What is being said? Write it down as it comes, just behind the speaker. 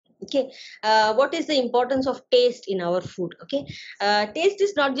Okay, what is the importance of taste in our food? Okay, taste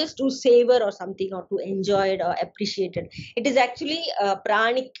is not just to savor or something or to enjoy it or appreciate it. It is actually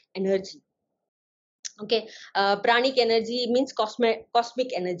pranic energy. Okay, pranic energy means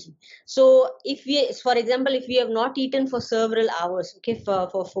cosmic energy. So if we, for example, if we have not eaten for several hours, okay, for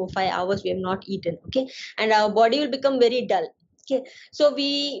 4 5 hours we have not eaten, okay, and our body will become very dull. Okay, so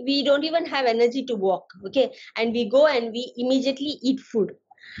we don't even have energy to walk. Okay, and we go and we immediately eat food.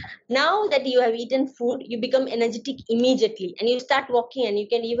 Now that you have eaten food, you become energetic immediately and you start walking and you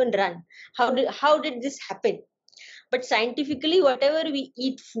can even run. How did this happen? But scientifically, whatever we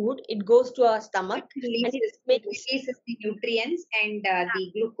eat food, it goes to our stomach and it It makes releases the nutrients and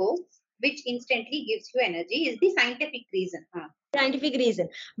the glucose, which instantly gives you energy, is the scientific reason. Huh? scientific reason,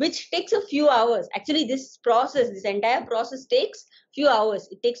 which takes a few hours. Actually, this entire process takes few hours.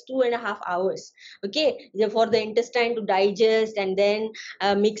 It takes 2.5 hours. Okay, for the intestine to digest and then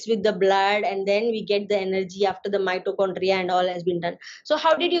mix with the blood, and then we get the energy after the mitochondria and all has been done. So,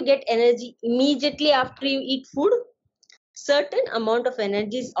 how did you get energy immediately after you eat food? Certain amount of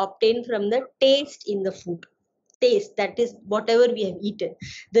energy is obtained from the taste in the food. Taste, that is whatever we have eaten.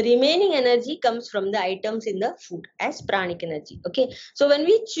 The remaining energy comes from the items in the food as pranic energy. Okay, so when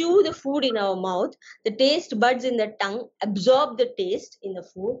we chew the food in our mouth, the taste buds in the tongue absorb the taste in the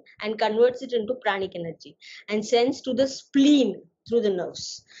food and converts it into pranic energy and sends to the spleen through the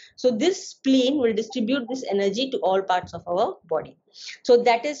nerves. So this spleen will distribute this energy to all parts of our body. So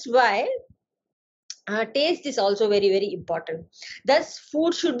that is why taste is also very very important. Thus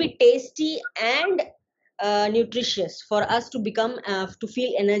food should be tasty and nutritious for us to become to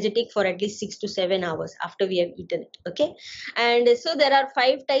feel energetic for at least 6 to 7 hours after we have eaten it. Okay, and so there are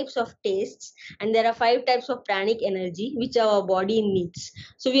five types of tastes and there are five types of pranic energy which our body needs.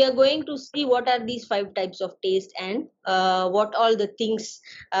 So we are going to see what are these five types of taste and what all the things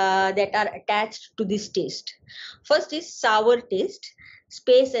that are attached to this taste. First is sour taste,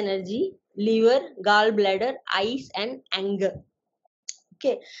 space energy, liver, gallbladder, eyes, and anger.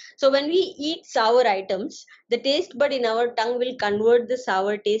 Okay, so when we eat sour items, the taste bud in our tongue will convert the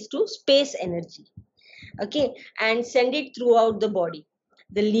sour taste to space energy. Okay, and send it throughout the body.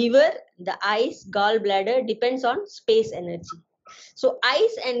 The liver, the eyes, gallbladder depends on space energy. So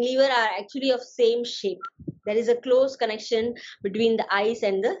eyes and liver are actually of same shape. There is a close connection between the eyes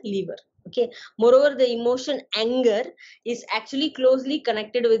and the liver. Okay, moreover the emotion anger is actually closely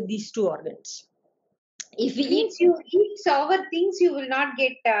connected with these two organs. If we eat Means you eat sour things, you will not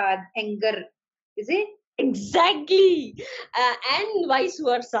get anger, is it? exactly, and vice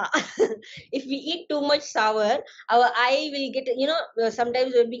versa. If we eat too much sour, our eye will get,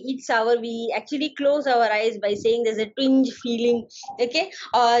 sometimes when we eat sour we actually close our eyes by saying there's a twinge feeling. Okay,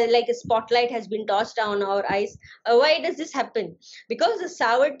 or like a spotlight has been touched on our eyes. Why does this happen? Because the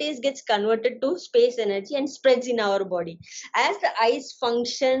sour taste gets converted to space energy and spreads in our body. As the eyes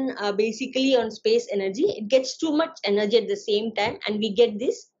function basically on space energy, it gets too much energy at the same time and we get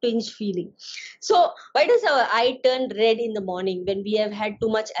this twinge feeling. So, why does our eye turn red in the morning when we have had too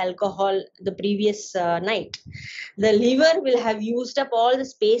much alcohol the previous night? The liver will have used up all the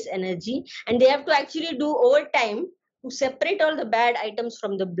space energy and they have to actually do overtime to separate all the bad items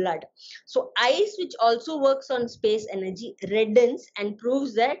from the blood. So, eyes, which also works on space energy, reddens and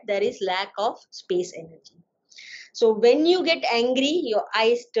proves that there is lack of space energy. So when you get angry, your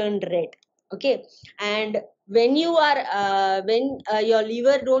eyes turn red. Okay, and when you are when your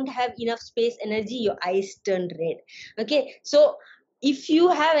liver don't have enough space energy, your eyes turn red. Okay, so if you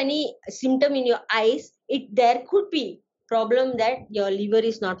have any symptom in your eyes, it there could be problem that your liver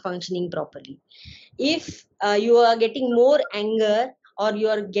is not functioning properly. If you are getting more anger or you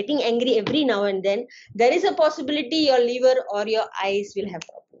are getting angry every now and then, there is a possibility your liver or your eyes will have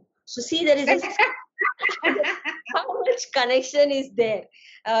problem. So see, there is a how much connection is there.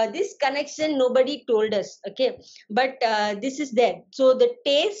 This connection nobody told us. Okay, but this is there. So the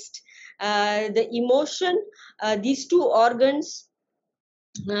taste, the emotion, these two organs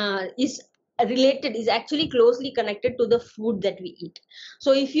is related, is actually closely connected to the food that we eat.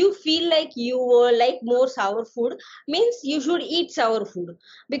 So if you feel like you like more sour food, means you should eat sour food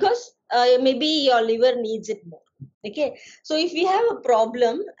because maybe your liver needs it more. Okay, so if we have a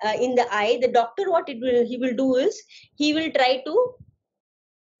problem in the eye, the doctor, what it will he will do is he will try to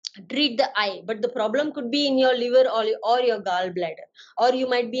treat the eye, but the problem could be in your liver or your gallbladder, or you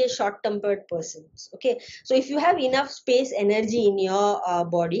might be a short tempered person. Okay, so if you have enough space energy in your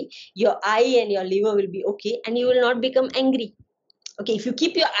body, your eye and your liver will be okay and you will not become angry. Okay, if you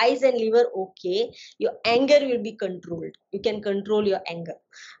keep your eyes and liver okay, your anger will be controlled. You can control your anger.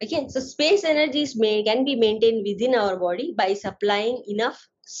 Okay, so space energy can be maintained within our body by supplying enough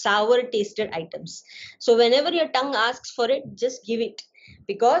sour tasted items. So whenever your tongue asks for it, just give it,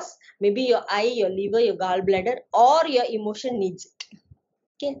 because maybe your eye, your liver, your gallbladder, or your emotion needs it.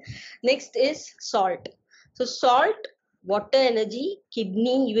 Okay. Next is salt. So salt, water energy,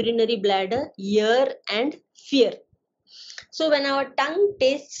 kidney, urinary bladder, ear, and fear. So when our tongue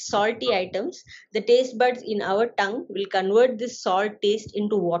tastes salty items, the taste buds in our tongue will convert this salt taste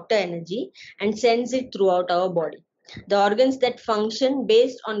into water energy and sends it throughout our body. The organs that function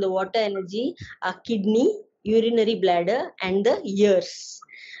based on the water energy are kidney, urinary bladder, and the ears.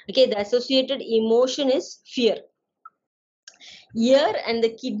 Okay, the associated emotion is fear. Ear and the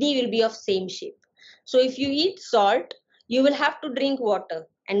kidney will be of same shape. So if you eat salt, you will have to drink water,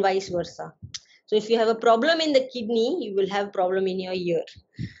 and vice versa. So if you have a problem in the kidney, you will have problem in your ear.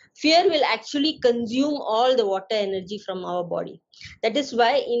 Fear will actually consume all the water energy from our body. That is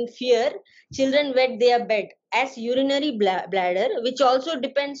why in fear, children wet their bed, as urinary bladder, which also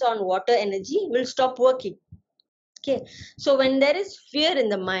depends on water energy, will stop working. Okay, so when there is fear in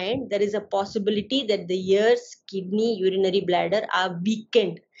the mind, there is a possibility that the ears, kidney, urinary bladder are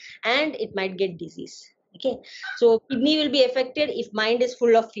weakened and it might get disease. Okay, so kidney will be affected if mind is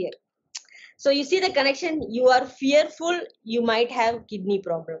full of fear. So you see the connection. You are fearful, you might have kidney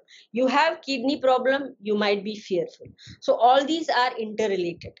problem. You have kidney problem, you might be fearful. So all these are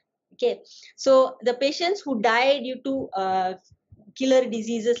interrelated. Okay, so the patients who die due to killer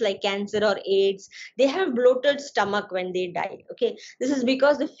diseases like cancer or AIDS, they have bloated stomach when they die. Okay, this is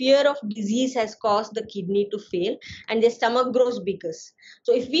because the fear of disease has caused the kidney to fail and their stomach grows bigger.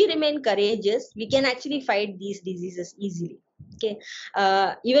 So if we remain courageous, we can actually fight these diseases easily. Okay,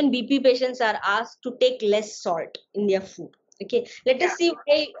 even BP patients are asked to take less salt in their food. Okay, let us see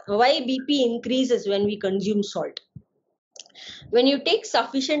why BP increases when we consume salt. When you take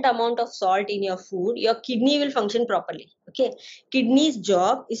sufficient amount of salt in your food, your kidney will function properly. Okay, kidney's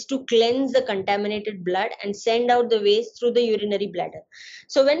job is to cleanse the contaminated blood and send out the waste through the urinary bladder.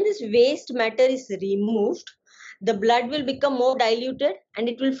 So when this waste matter is removed, the blood will become more diluted and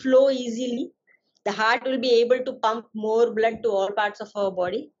it will flow easily. The heart will be able to pump more blood to all parts of our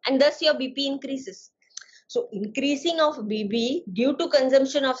body, and thus your BP increases. So increasing of BB due to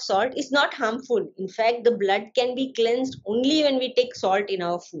consumption of salt is not harmful. In fact, the blood can be cleansed only when we take salt in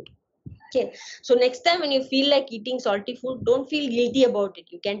our food. Okay. So next time when you feel like eating salty food, don't feel guilty about it.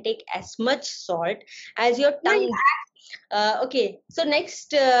 You can take as much salt as your tongue. Okay. So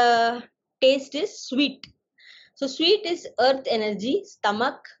next taste is sweet. So sweet is earth energy,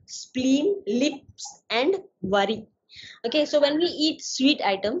 stomach, spleen, lips, and worry. Okay, so when we eat sweet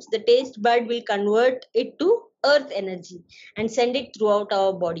items, the taste bud will convert it to earth energy and send it throughout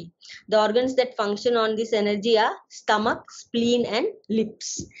our body. The organs that function on this energy are stomach, spleen, and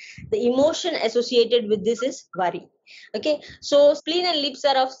lips. The emotion associated with this is worry. Okay, so spleen and lips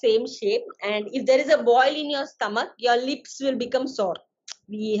are of same shape, and if there is a boil in your stomach, your lips will become sore.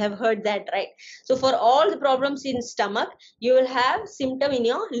 We have heard that, right? So for all the problems in stomach, you will have symptom in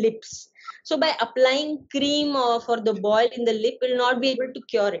your lips. So by applying cream for the boil in the lip will not be able to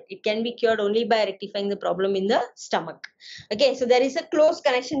cure it. It can be cured only by rectifying the problem in the stomach. Okay, so there is a close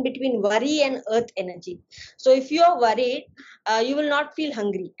connection between worry and earth energy. So if you are worried, you will not feel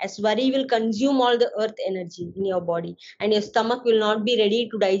hungry, as worry will consume all the earth energy in your body and your stomach will not be ready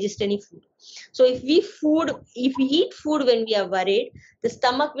to digest any food. So if we eat food when we are worried, the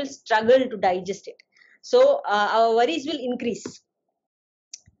stomach will struggle to digest it. So our worries will increase.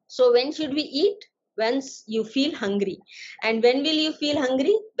 So when should we eat? Once you feel hungry. And when will you feel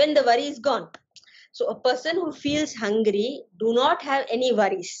hungry? When the worry is gone. So a person who feels hungry do not have any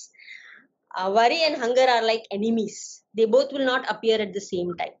worries. Worry and hunger are like enemies. They both will not appear at the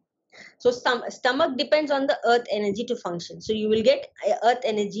same time. So stomach depends on the earth energy to function. So you will get earth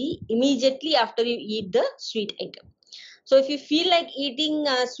energy immediately after you eat the sweet item. So if you feel like eating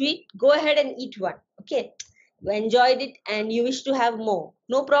sweet, go ahead and eat one. Okay, you enjoyed it and you wish to have more,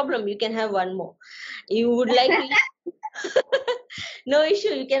 no problem, you can have one more. You would like to no issue,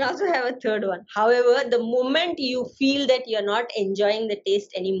 you can also have a third one. However, the moment you feel that you're not enjoying the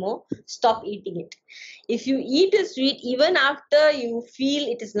taste anymore, stop eating it. If you eat a sweet even after you feel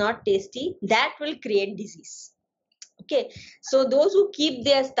it is not tasty, that will create disease. Okay, so those who keep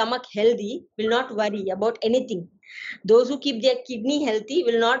their stomach healthy will not worry about anything. Those who keep their kidney healthy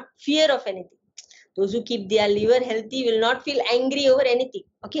will not fear of anything. Those who keep their liver healthy will not feel angry over anything.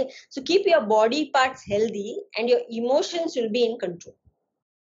 Okay, so keep your body parts healthy and your emotions will be in control.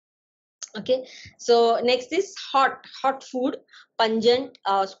 Okay, so next is hot food, pungent,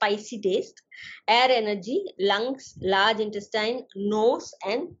 spicy taste, air energy, lungs, large intestine, nose,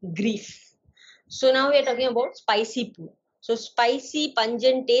 and grief. So now we are talking about spicy food. So spicy,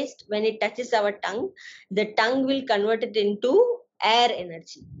 pungent taste, when it touches our tongue, the tongue will convert it into air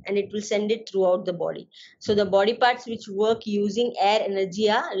energy and it will send it throughout the body. So the body parts which work using air energy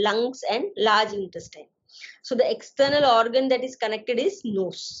are lungs and large intestine. So the external organ that is connected is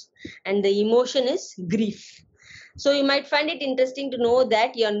nose, and the emotion is grief. So you might find it interesting to know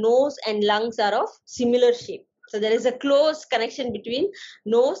that your nose and lungs are of similar shape. So there is a close connection between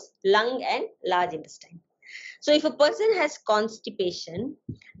nose, lung, and large intestine. So if a person has constipation,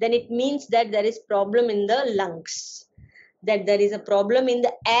 then it means that there is problem in the lungs, that there is a problem in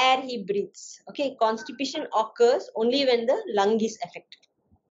the air he breathes. Okay, constipation occurs only when the lung is affected.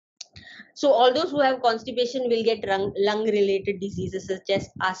 So all those who have constipation will get lung related diseases such as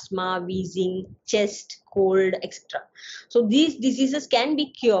asthma, wheezing, chest, cold, etc. So these diseases can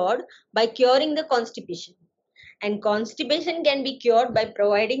be cured by curing the constipation. And constipation can be cured by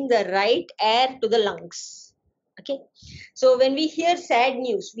providing the right air to the lungs. Okay. So when we hear sad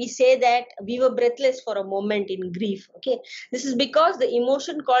news, we say that we were breathless for a moment in grief. Okay. This is because the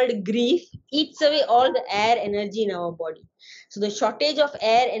emotion called grief eats away all the air energy in our body. So the shortage of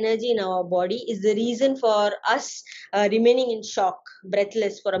air energy in our body is the reason for us remaining in shock,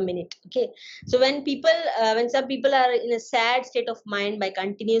 breathless for a minute. Okay. So when some people are in a sad state of mind by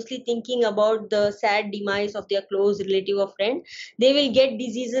continuously thinking about the sad demise of their close relative or friend, they will get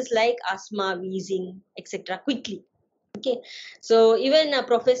diseases like asthma, wheezing, etc. quickly. Okay, so even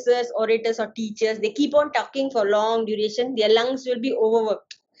professors, orators, or teachers, they keep on talking for long duration, their lungs will be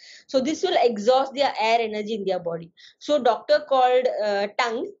overworked. So this will exhaust their air energy in their body. So doctor called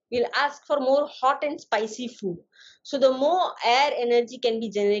tongue will ask for more hot and spicy food. So the more air energy can be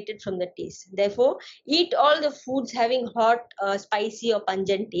generated from the taste. Therefore, eat all the foods having hot, spicy, or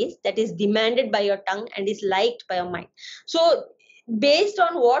pungent taste that is demanded by your tongue and is liked by your mind. So based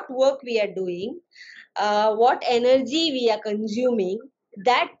on what work we are doing, what energy we are consuming,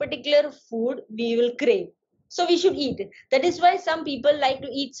 that particular food we will crave. So we should eat. That is why some people like to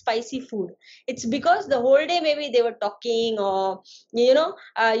eat spicy food. It's because the whole day maybe they were talking, or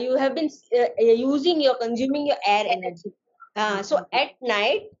you have been using your consuming your air energy. So at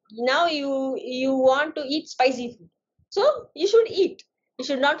night now you want to eat spicy food. So you should eat. You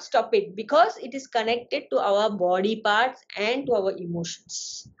should not stop it because it is connected to our body parts and to our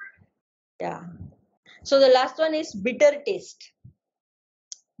emotions. Yeah. So the last one is bitter taste.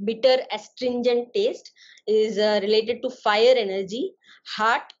 Bitter astringent taste is related to fire energy,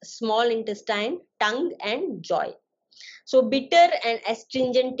 heart, small intestine, tongue, and joy. So bitter and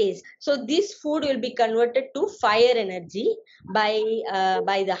astringent taste. So this food will be converted to fire energy by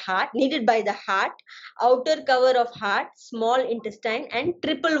the heart, needed by the heart, outer cover of heart, small intestine, and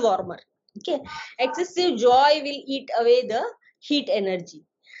triple warmer. Okay, excessive joy will eat away the heat energy.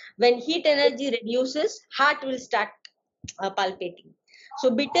 When heat energy reduces, heart will start palpating. So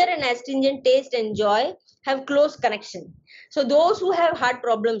bitter and astringent taste and joy have close connection. So those who have heart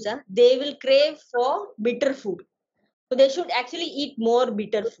problems, they will crave for bitter food. So they should actually eat more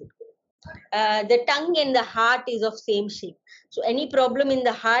bitter food. The tongue and the heart is of same shape. So any problem in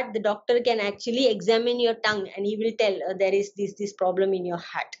the heart, the doctor can actually examine your tongue and he will tell there is this problem in your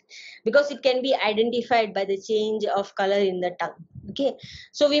heart, because it can be identified by the change of color in the tongue. Okay,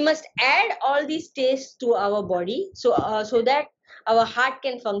 so we must add all these tastes to our body, so that our heart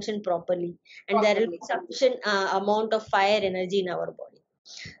can function properly and there will be sufficient amount of fire energy in our body.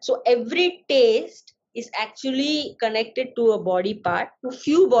 So every taste is actually connected to a body part, to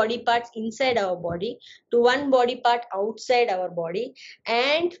few body parts inside our body, to one body part outside our body,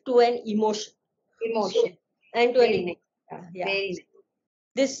 and to an emotion. So, Emotion. and to an Very emotion. nice. Yeah. Very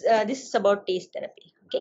nice. This is about taste therapy.